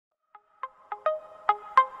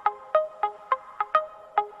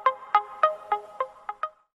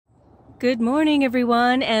Good morning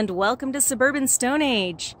everyone and welcome to Suburban Stone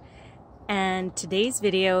Age. And today's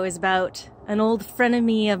video is about an old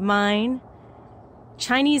frenemy of mine,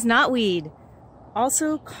 Chinese knotweed,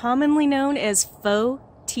 also commonly known as faux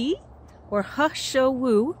tea or He Shou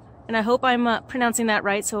Wu. And I hope I'm pronouncing that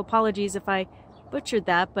right, so apologies if I butchered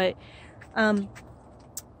that, but the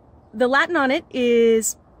Latin on it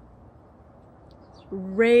is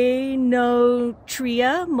Reinotria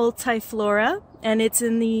multiflora, and it's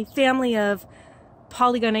in the family of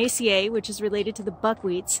Polygonaceae, which is related to the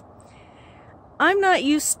buckwheats. I'm not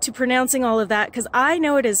used to pronouncing all of that because I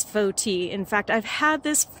know it as faux tea. In fact, I've had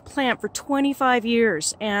this plant for 25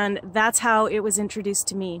 years, and that's how it was introduced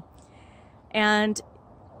to me. And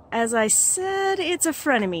as I said, it's a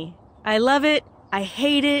frenemy. I love it. I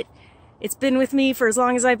hate it. It's been with me for as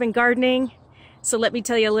long as I've been gardening. So let me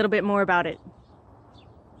tell you a little bit more about it.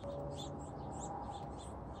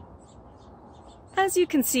 As you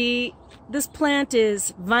can see, this plant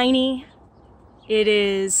is viney, it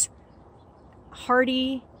is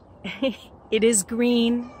hardy, it is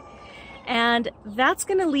green, and that's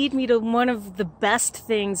going to lead me to one of the best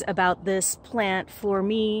things about this plant for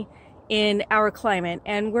me in our climate.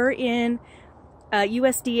 And we're in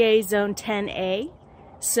USDA Zone 10A,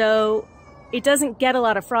 so it doesn't get a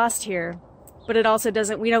lot of frost here, but it also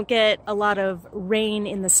we don't get a lot of rain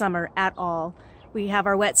in the summer at all. We have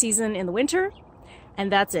our wet season in the winter, and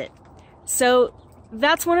that's it. So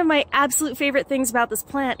that's one of my absolute favorite things about this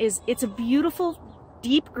plant is it's a beautiful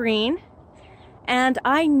deep green, and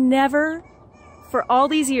I never, for all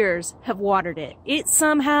these years, have watered it. It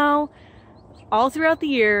somehow, all throughout the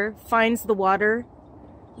year, finds the water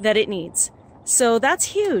that it needs. So that's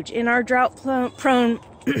huge in our drought-prone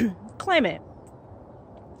climate.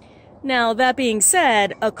 Now, that being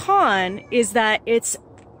said, a con is that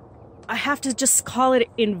I have to just call it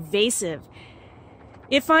invasive.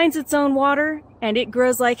 It finds its own water and it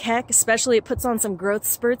grows like heck, especially it puts on some growth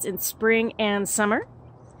spurts in spring and summer.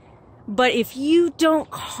 But if you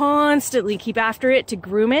don't constantly keep after it to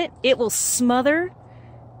groom it, it will smother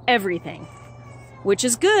everything. Which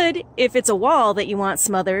is good if it's a wall that you want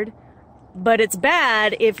smothered, but it's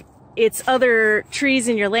bad if it's other trees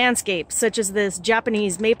in your landscape, such as this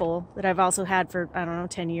Japanese maple that I've also had for, I don't know,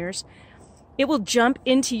 10 years. It will jump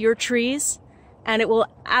into your trees and it will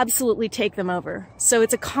absolutely take them over. So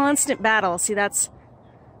it's a constant battle. See, that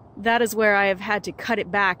is where I have had to cut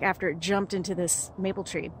it back after it jumped into this maple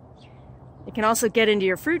tree. It can also get into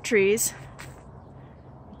your fruit trees.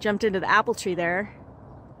 It jumped into the apple tree there.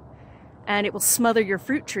 And it will smother your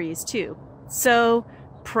fruit trees too. So,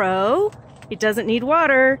 pro, it doesn't need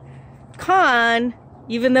water. Con,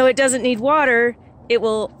 even though it doesn't need water, it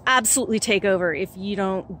will absolutely take over if you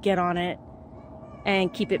don't get on it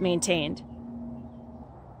and keep it maintained.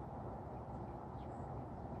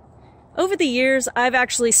 Over the years, I've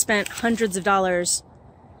actually spent hundreds of dollars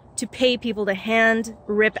to pay people to hand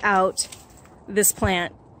rip out this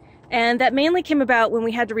plant. And that mainly came about when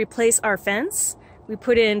we had to replace our fence. We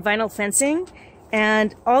put in vinyl fencing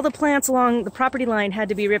and all the plants along the property line had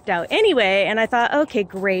to be ripped out anyway. And I thought, okay,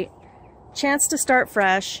 great. Chance to start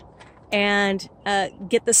fresh and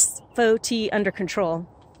get this faux tea under control.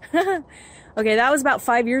 Okay, that was about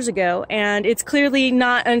 5 years ago, and it's clearly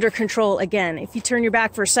not under control again. If you turn your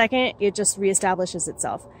back for a second, it just reestablishes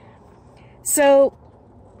itself. So,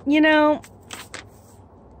 you know,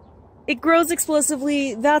 it grows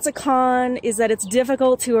explosively. That's a con, is that it's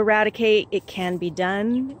difficult to eradicate. It can be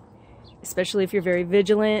done, especially if you're very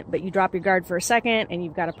vigilant, but you drop your guard for a second and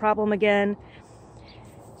you've got a problem again.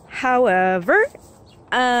 However,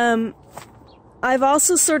 I've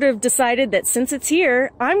also sort of decided that since it's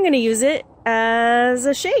here, I'm going to use it as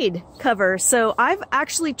a shade cover. So I've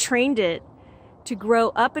actually trained it to grow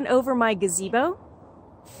up and over my gazebo.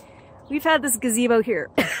 We've had this gazebo here,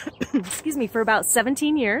 excuse me, for about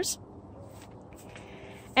 17 years.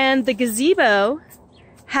 And the gazebo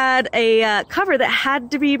had a cover that had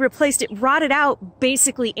to be replaced. It rotted out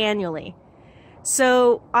basically annually.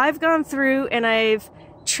 So I've gone through and I've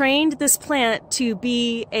trained this plant to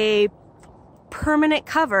be a permanent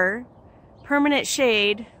cover, permanent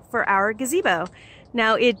shade for our gazebo.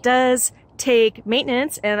 Now it does take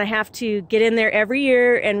maintenance and I have to get in there every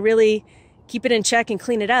year and really keep it in check and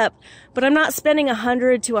clean it up, but I'm not spending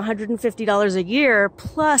 $100 to $150 a year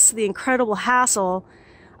plus the incredible hassle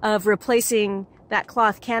of replacing that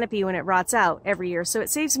cloth canopy when it rots out every year. So it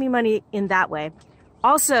saves me money in that way.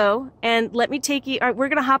 Also, and let me take you, we're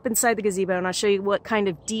gonna hop inside the gazebo and I'll show you what kind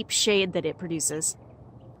of deep shade that it produces.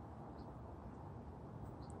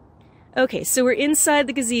 Okay, so we're inside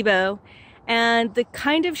the gazebo, and the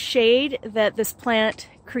kind of shade that this plant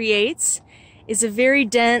creates is a very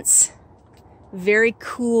dense very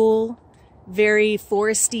cool, very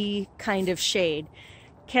foresty kind of shade.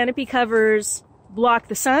 Canopy covers block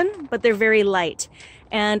the sun, but they're very light.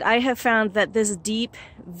 And I have found that this deep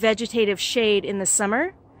vegetative shade in the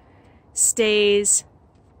summer stays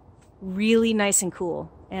really nice and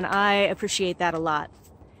cool. And I appreciate that a lot.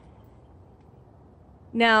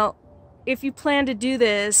 Now, if you plan to do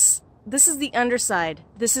this, this is the underside.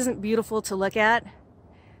 This isn't beautiful to look at.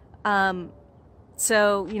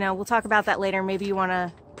 So, you know, we'll talk about that later. Maybe you want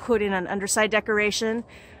to put in an underside decoration,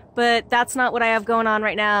 but that's not what I have going on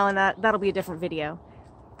right now, and that'll be a different video.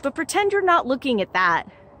 But pretend you're not looking at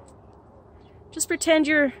that. Just pretend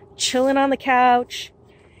you're chilling on the couch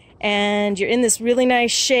and you're in this really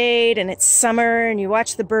nice shade and it's summer and you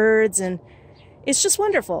watch the birds, and it's just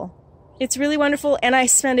wonderful. It's really wonderful, and I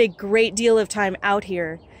spend a great deal of time out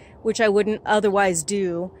here, which I wouldn't otherwise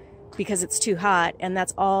do because it's too hot, and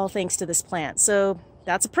that's all thanks to this plant. So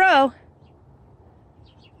that's a pro.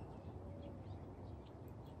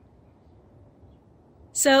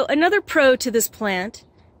 So another pro to this plant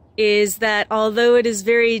is that although it is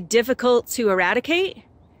very difficult to eradicate,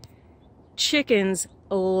 chickens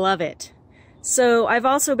love it. So I've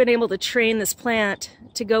also been able to train this plant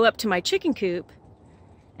to go up to my chicken coop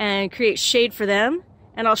and create shade for them.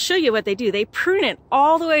 And I'll show you what they do. They prune it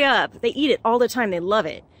all the way up. They eat it all the time. They love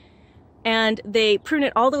it. And they prune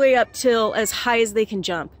it all the way up till as high as they can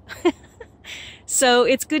jump. So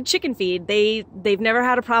it's good chicken feed. They've never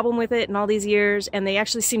had a problem with it in all these years, and they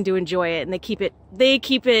actually seem to enjoy it, and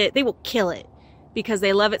they will kill it because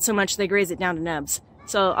they love it so much they graze it down to nubs.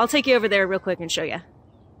 So I'll take you over there real quick and show you.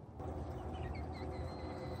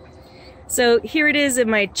 So here it is in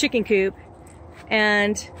my chicken coop,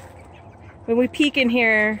 and when we peek in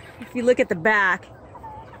here, if you look at the back,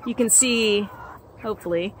 you can see,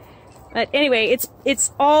 hopefully. But anyway,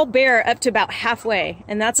 it's all bare up to about halfway,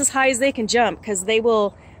 and that's as high as they can jump because they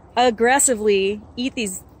will aggressively eat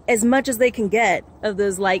these as much as they can get of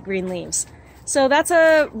those light green leaves. So that's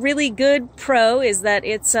a really good pro, is that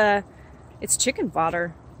it's chicken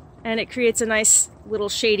fodder, and it creates a nice little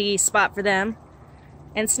shady spot for them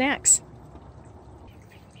and snacks.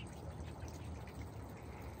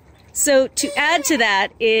 So to add to that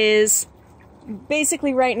is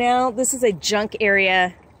basically right now this is a junk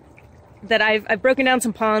area that I've broken down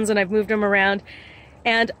some ponds and I've moved them around,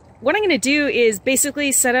 and what I'm going to do is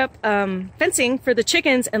basically set up fencing for the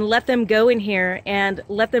chickens and let them go in here and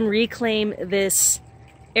let them reclaim this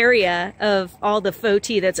area of all the faux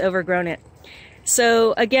tea that's overgrown it.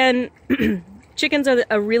 So again, chickens are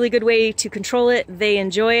a really good way to control it. They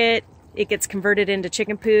enjoy it. It gets converted into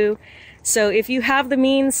chicken poo. So if you have the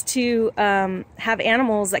means to have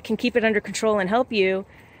animals that can keep it under control and help you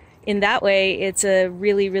in that way, it's a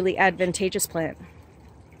really, really advantageous plant.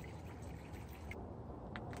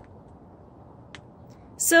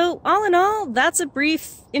 So all in all, that's a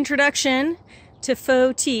brief introduction to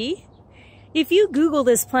faux tea. If you Google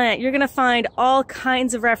this plant, you're going to find all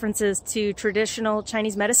kinds of references to traditional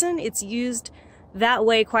Chinese medicine. It's used that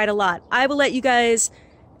way quite a lot. I will let you guys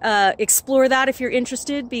explore that if you're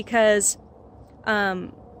interested, because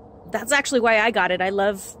that's actually why I got it. I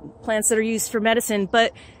love plants that are used for medicine,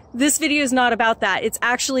 but this video is not about that. It's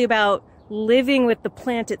actually about living with the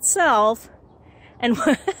plant itself and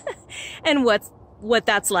and what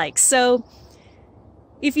that's like. So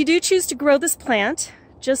if you do choose to grow this plant,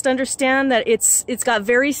 just understand that it's got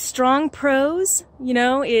very strong pros. You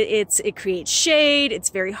know, it creates shade, it's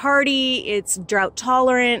very hardy, it's drought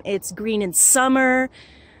tolerant, it's green in summer.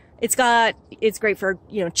 It's great for,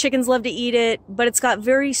 you know, chickens love to eat it, but it's got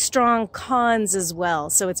very strong cons as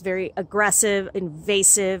well. So it's very aggressive,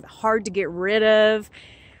 invasive, hard to get rid of,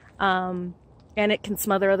 and it can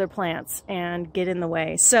smother other plants and get in the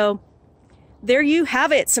way. So there you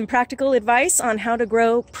have it, some practical advice on how to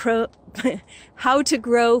grow faux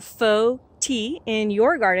tea in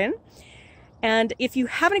your garden. And if you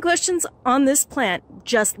have any questions on this plant,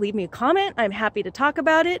 just leave me a comment. I'm happy to talk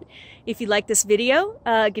about it. If you like this video,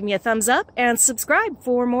 give me a thumbs up and subscribe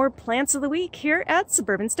for more plants of the week here at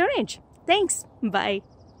Suburban Stone Age. Thanks. Bye.